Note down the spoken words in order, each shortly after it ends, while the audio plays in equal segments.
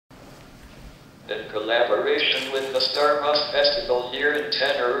In collaboration with the Starmus Festival here in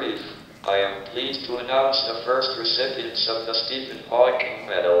Tenerife, I am pleased to announce the first recipients of the Stephen Hawking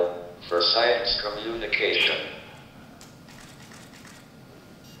Medal for Science Communication.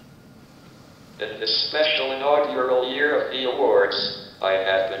 In this special inaugural year of the awards, I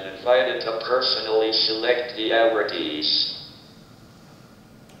have been invited to personally select the awardees.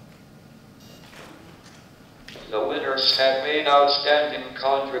 The winners have made outstanding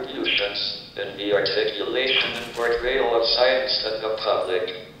contributions in the articulation and portrayal of science to the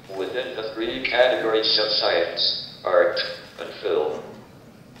public within the three categories of science, art, and film.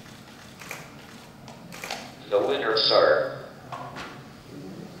 The winners are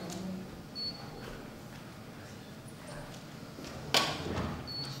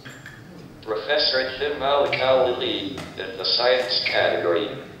Professor Jim Al-Khalili in the science category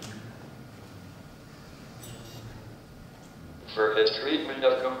for his treatment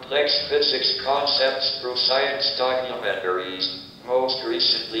of complex physics concepts through science documentaries, most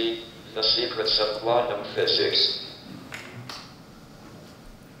recently, The Secrets of Quantum Physics.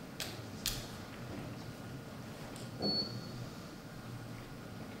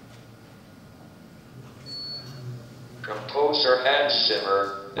 Composer Hans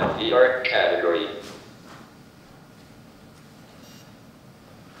Zimmer in the art category.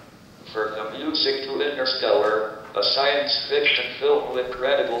 For the music to Interstellar, a science fiction film with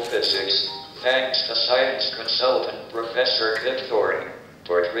credible physics, thanks to science consultant Professor Kip Thorne,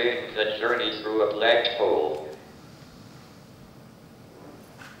 portraying the journey through a black hole.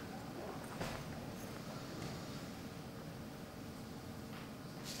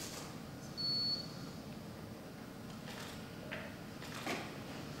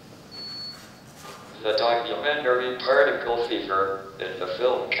 The documentary Particle Fever in the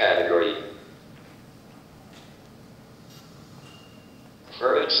film category.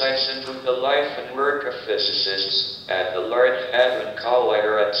 For insights into the life and work of physicists at the Large Hadron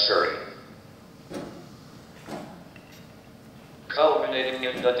Collider at CERN, culminating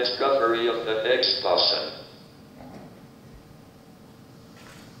in the discovery of the Higgs boson.